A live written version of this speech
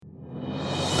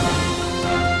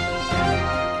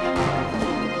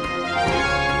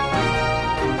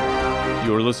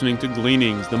You're listening to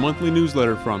Gleanings, the monthly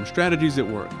newsletter from Strategies at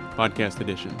Work, podcast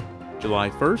edition, July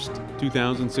 1st,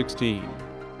 2016.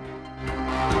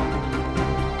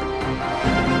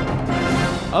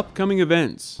 Upcoming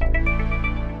events.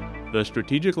 The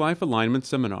Strategic Life Alignment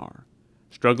Seminar.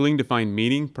 Struggling to find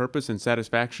meaning, purpose, and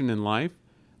satisfaction in life?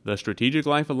 The Strategic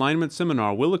Life Alignment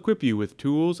Seminar will equip you with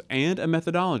tools and a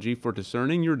methodology for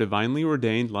discerning your divinely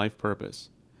ordained life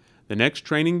purpose. The next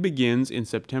training begins in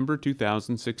September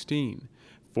 2016.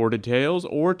 For details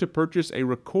or to purchase a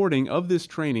recording of this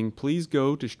training, please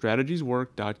go to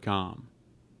strategieswork.com.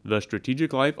 The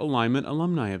Strategic Life Alignment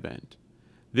Alumni Event.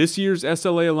 This year's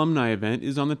SLA Alumni Event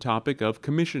is on the topic of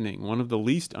commissioning, one of the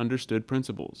least understood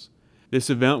principles. This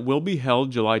event will be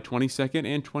held July 22nd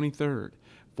and 23rd.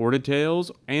 For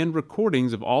details and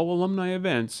recordings of all alumni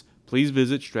events, please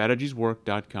visit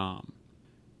strategieswork.com.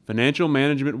 Financial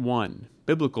Management 1,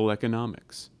 Biblical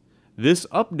Economics. This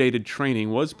updated training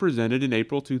was presented in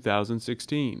April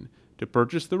 2016. To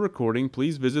purchase the recording,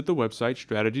 please visit the website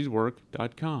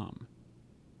strategieswork.com.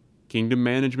 Kingdom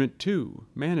Management 2,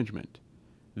 Management.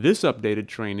 This updated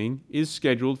training is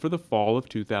scheduled for the fall of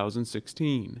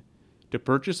 2016. To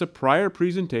purchase a prior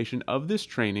presentation of this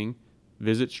training,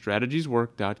 visit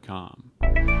strategieswork.com.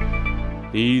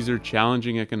 These are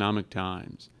challenging economic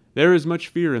times. There is much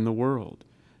fear in the world.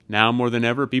 Now more than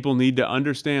ever, people need to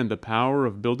understand the power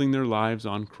of building their lives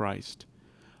on Christ.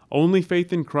 Only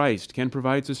faith in Christ can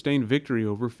provide sustained victory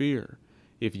over fear.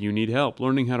 If you need help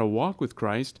learning how to walk with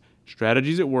Christ,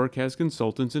 Strategies at Work has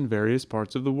consultants in various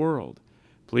parts of the world.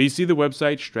 Please see the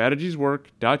website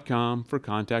strategieswork.com for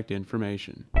contact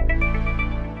information.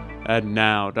 And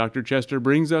now, Dr. Chester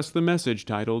brings us the message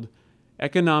titled,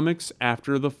 Economics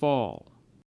After the Fall.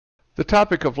 The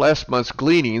topic of last month's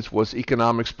Gleanings was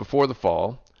economics before the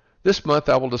fall. This month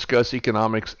I will discuss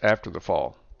economics after the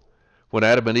fall. When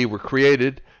Adam and Eve were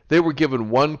created, they were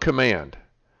given one command.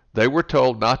 They were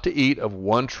told not to eat of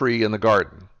one tree in the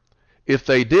garden. If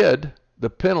they did,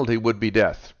 the penalty would be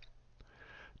death.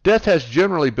 Death has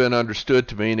generally been understood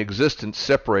to mean existence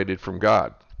separated from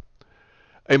God.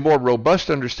 A more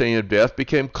robust understanding of death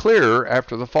became clearer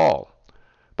after the fall.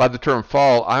 By the term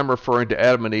fall, I'm referring to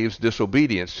Adam and Eve's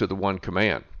disobedience to the one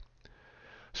command.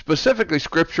 Specifically,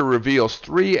 Scripture reveals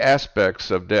three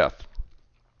aspects of death.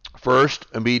 First,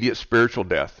 immediate spiritual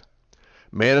death.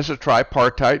 Man is a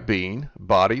tripartite being,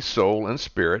 body, soul, and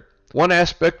spirit. One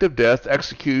aspect of death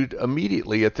executed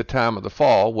immediately at the time of the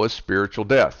fall was spiritual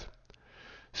death.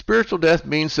 Spiritual death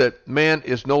means that man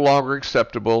is no longer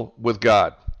acceptable with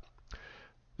God.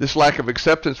 This lack of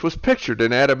acceptance was pictured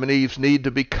in Adam and Eve's need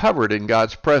to be covered in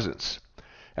God's presence.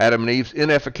 Adam and Eve's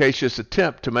inefficacious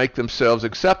attempt to make themselves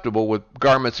acceptable with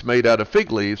garments made out of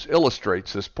fig leaves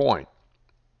illustrates this point.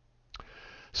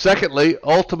 Secondly,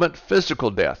 ultimate physical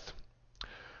death.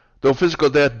 Though physical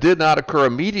death did not occur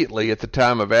immediately at the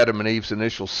time of Adam and Eve's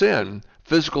initial sin,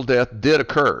 physical death did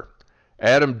occur.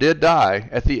 Adam did die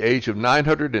at the age of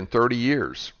 930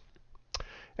 years.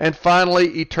 And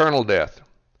finally, eternal death.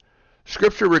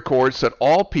 Scripture records that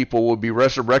all people will be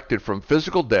resurrected from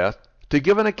physical death to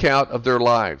give an account of their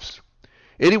lives.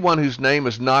 Anyone whose name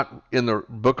is not in the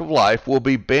book of life will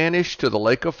be banished to the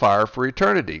lake of fire for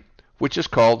eternity, which is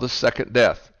called the second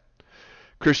death.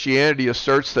 Christianity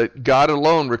asserts that God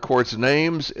alone records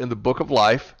names in the book of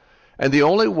life, and the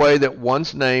only way that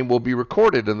one's name will be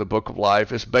recorded in the book of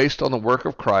life is based on the work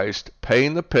of Christ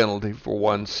paying the penalty for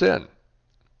one's sin.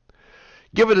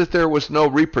 Given that there was no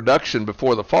reproduction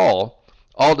before the fall,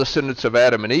 all descendants of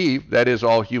Adam and Eve, that is,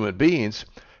 all human beings,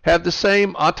 have the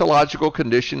same ontological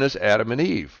condition as Adam and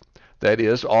Eve. That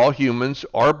is, all humans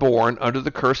are born under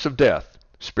the curse of death,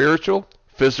 spiritual,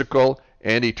 physical,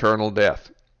 and eternal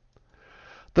death.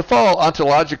 The fall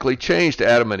ontologically changed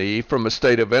Adam and Eve from a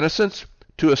state of innocence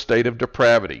to a state of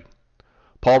depravity.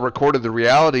 Paul recorded the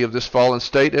reality of this fallen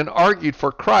state and argued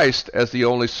for Christ as the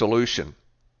only solution.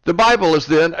 The Bible is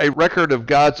then a record of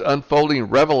God's unfolding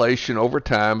revelation over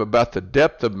time about the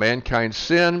depth of mankind's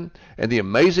sin and the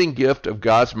amazing gift of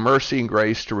God's mercy and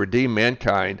grace to redeem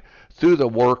mankind through the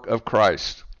work of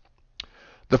Christ.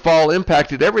 The fall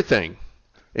impacted everything,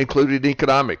 including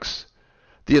economics.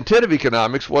 The intent of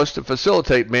economics was to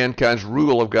facilitate mankind's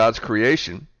rule of God's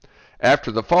creation. After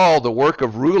the fall, the work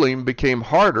of ruling became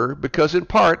harder because, in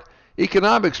part,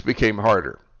 economics became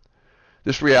harder.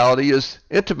 This reality is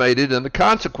intimated in the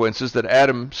consequences that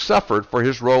Adam suffered for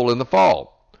his role in the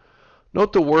fall.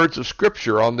 Note the words of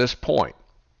Scripture on this point.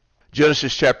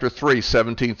 Genesis chapter 3,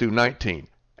 17 through 19.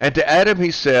 And to Adam he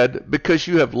said, because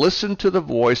you have listened to the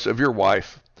voice of your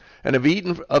wife, and have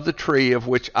eaten of the tree of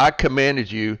which I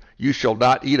commanded you, you shall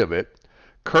not eat of it.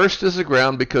 Cursed is the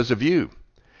ground because of you.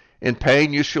 In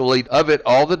pain you shall eat of it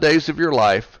all the days of your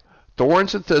life.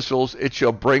 Thorns and thistles it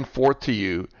shall bring forth to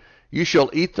you. You shall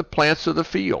eat the plants of the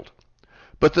field.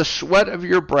 But the sweat of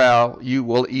your brow you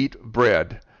will eat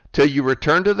bread, till you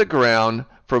return to the ground,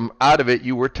 from out of it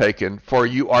you were taken. For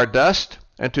you are dust,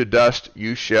 and to dust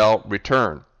you shall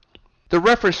return. The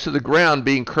reference to the ground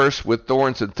being cursed with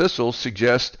thorns and thistles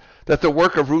suggests that the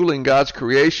work of ruling God's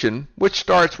creation, which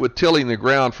starts with tilling the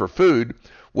ground for food,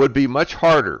 would be much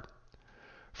harder.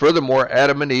 Furthermore,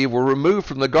 Adam and Eve were removed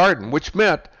from the garden, which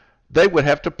meant they would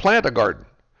have to plant a garden.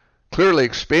 Clearly,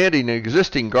 expanding an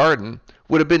existing garden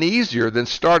would have been easier than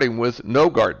starting with no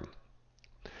garden.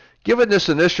 Given this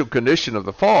initial condition of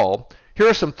the fall, here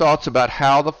are some thoughts about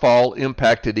how the fall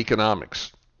impacted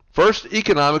economics. First,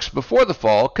 economics before the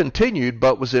fall continued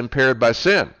but was impaired by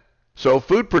sin. So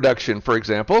food production, for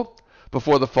example,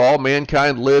 before the fall,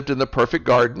 mankind lived in the perfect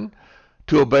garden.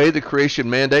 To obey the creation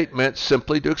mandate meant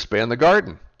simply to expand the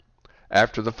garden.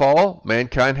 After the fall,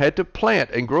 mankind had to plant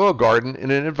and grow a garden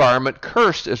in an environment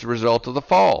cursed as a result of the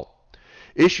fall.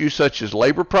 Issues such as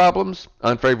labor problems,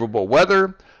 unfavorable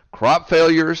weather, crop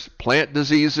failures, plant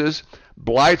diseases,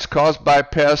 blights caused by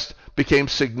pests became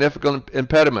significant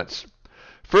impediments.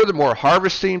 Furthermore,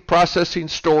 harvesting, processing,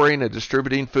 storing, and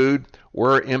distributing food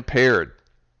were impaired.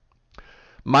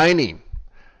 Mining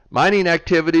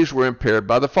activities were impaired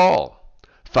by the fall.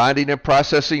 Finding and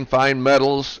processing fine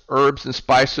metals, herbs and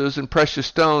spices, and precious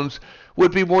stones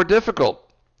would be more difficult.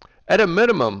 At a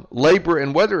minimum, labor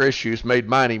and weather issues made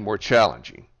mining more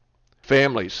challenging.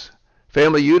 Family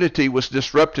unity was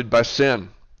disrupted by sin.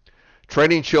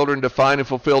 Training children to find and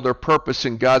fulfill their purpose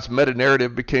in God's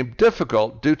meta-narrative became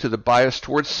difficult due to the bias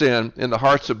towards sin in the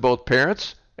hearts of both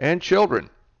parents and children.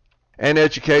 And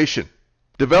education.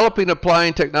 Developing and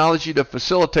applying technology to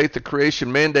facilitate the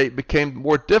creation mandate became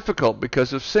more difficult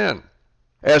because of sin.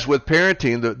 As with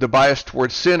parenting, the bias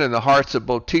towards sin in the hearts of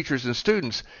both teachers and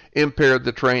students impaired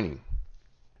the training.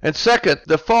 And second,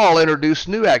 the fall introduced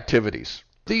new activities.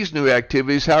 These new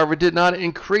activities, however, did not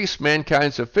increase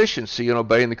mankind's efficiency in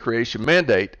obeying the creation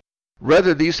mandate.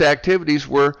 Rather, these activities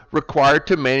were required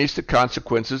to manage the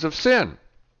consequences of sin.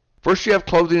 First, you have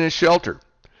clothing and shelter.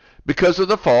 Because of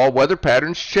the fall, weather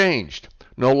patterns changed.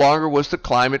 No longer was the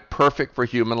climate perfect for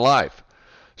human life.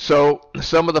 So,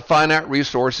 some of the finite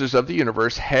resources of the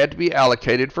universe had to be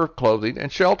allocated for clothing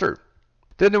and shelter.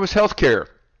 Then there was health care.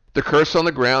 The curse on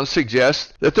the ground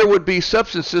suggests that there would be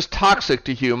substances toxic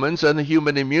to humans and the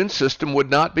human immune system would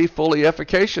not be fully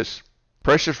efficacious.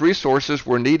 Precious resources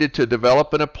were needed to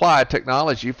develop and apply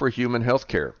technology for human health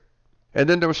care. And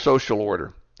then there was social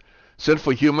order.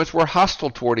 Sinful humans were hostile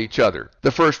toward each other.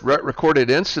 The first recorded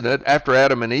incident after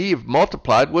Adam and Eve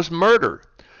multiplied was murder.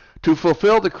 To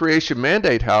fulfill the creation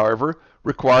mandate, however,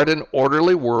 required an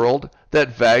orderly world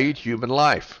that valued human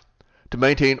life. To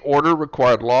maintain order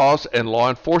required laws and law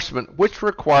enforcement, which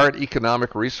required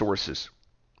economic resources.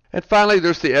 And finally,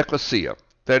 there's the ecclesia,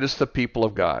 that is the people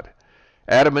of God.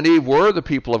 Adam and Eve were the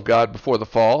people of God before the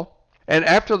fall, and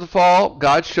after the fall,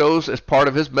 God chose, as part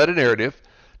of his meta-narrative,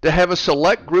 to have a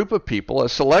select group of people, a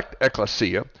select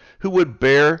ecclesia, who would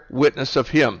bear witness of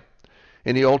him.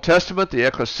 In the Old Testament, the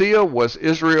ecclesia was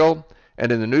Israel,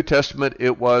 and in the New Testament,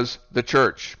 it was the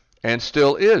church, and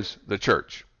still is the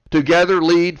church. To gather,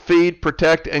 lead, feed,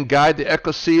 protect, and guide the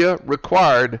ecclesia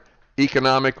required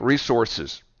economic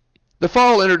resources. The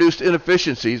fall introduced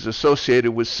inefficiencies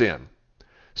associated with sin.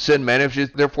 Sin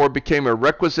management, therefore, became a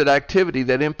requisite activity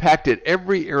that impacted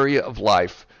every area of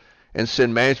life, and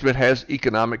sin management has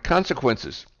economic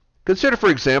consequences. Consider, for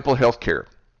example, healthcare.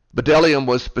 Bdellium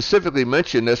was specifically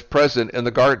mentioned as present in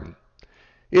the garden.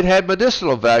 It had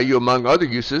medicinal value among other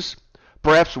uses.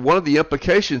 Perhaps one of the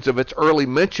implications of its early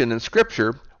mention in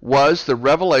Scripture was the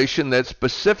revelation that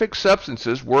specific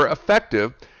substances were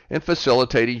effective in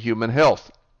facilitating human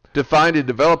health. To find and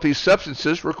develop these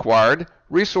substances required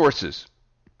resources.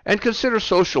 And consider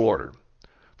social order.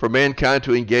 For mankind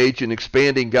to engage in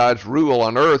expanding God's rule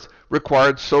on earth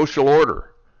required social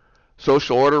order.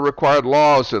 Social order required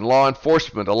laws and law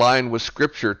enforcement aligned with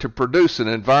Scripture to produce an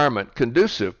environment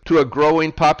conducive to a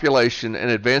growing population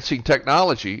and advancing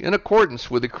technology in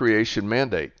accordance with the creation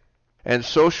mandate. And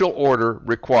social order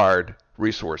required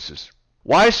resources.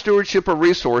 Wise stewardship of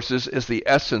resources is the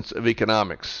essence of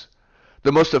economics.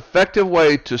 The most effective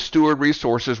way to steward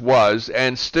resources was,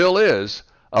 and still is,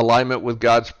 alignment with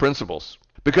God's principles.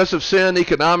 Because of sin,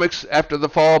 economics after the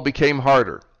fall became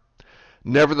harder.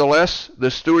 Nevertheless,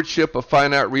 the stewardship of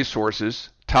finite resources,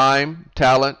 time,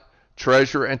 talent,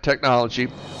 treasure, and technology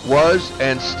was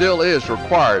and still is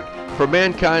required for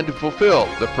mankind to fulfill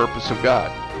the purpose of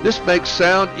God. This makes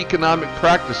sound economic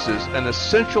practices an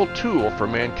essential tool for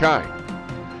mankind.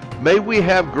 May we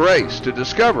have grace to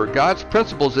discover God's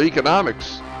principles of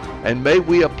economics, and may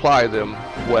we apply them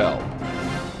well.